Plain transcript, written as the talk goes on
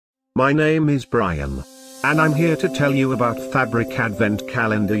My name is Brian. And I'm here to tell you about Fabric Advent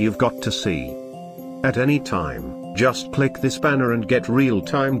Calendar you've got to see. At any time, just click this banner and get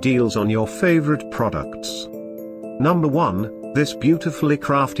real-time deals on your favorite products. Number 1, this beautifully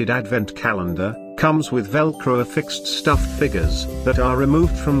crafted Advent Calendar comes with Velcro affixed stuffed figures that are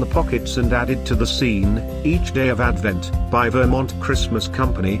removed from the pockets and added to the scene each day of Advent by Vermont Christmas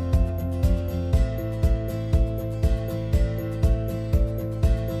Company.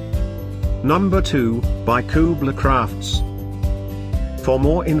 Number 2, by Kubla Crafts. For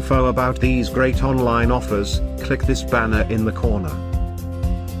more info about these great online offers, click this banner in the corner.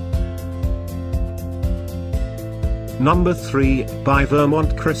 Number 3, by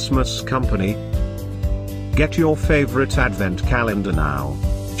Vermont Christmas Company. Get your favorite Advent calendar now.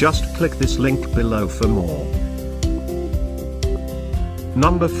 Just click this link below for more.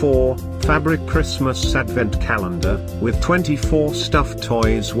 Number 4, Fabric Christmas Advent Calendar, with 24 stuffed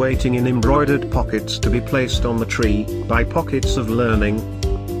toys waiting in embroidered pockets to be placed on the tree, by Pockets of Learning.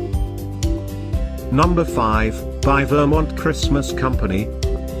 Number 5, by Vermont Christmas Company.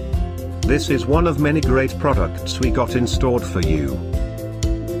 This is one of many great products we got in store for you.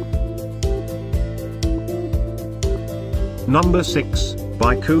 Number 6,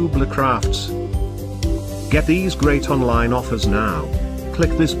 by Kubla Crafts. Get these great online offers now.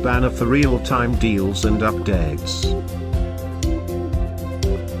 Click this banner for real-time deals and updates.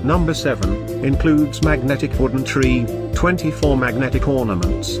 Number 7, includes magnetic wooden tree, 24 magnetic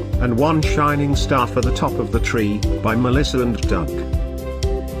ornaments, and 1 shining star for the top of the tree, by Melissa and Doug.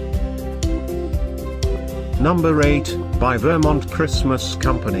 Number 8, by Vermont Christmas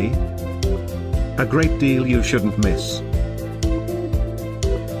Company. A great deal you shouldn't miss.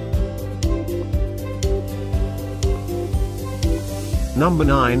 Number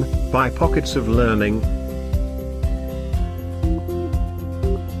 9, by Pockets of Learning.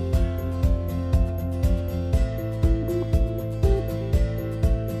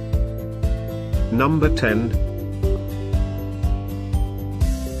 Number 10,